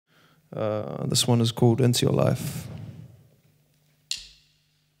This one is called Into Your Life.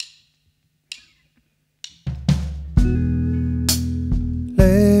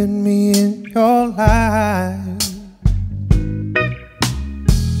 Let me in your life,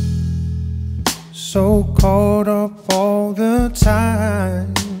 so caught up all the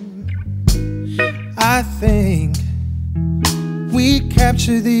time. I think we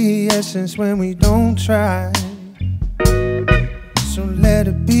capture the essence when we don't try. So let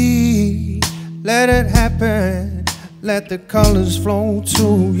it be, let it happen, let the colors flow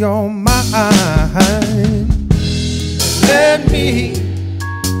to your mind. Let me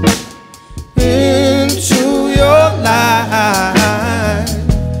into your life.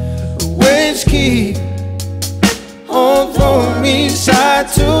 Waves keep on throwing me side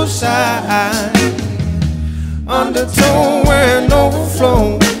to side. Undertone and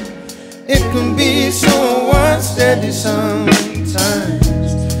overflow, it can be so unsteady sometimes.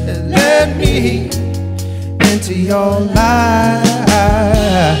 Let me into your life,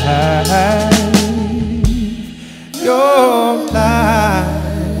 your life,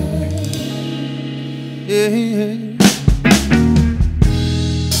 yeah.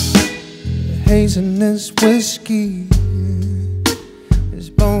 Hazelnut whiskey is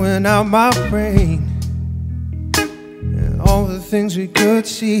blowing out my brain. All the things we could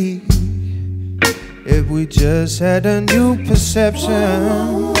see if we just had a new perception.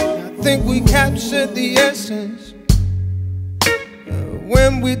 I think we captured the essence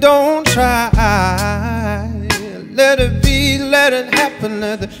when we don't try. Let it be, let it happen,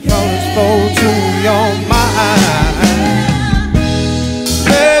 let the colors flow to your mind.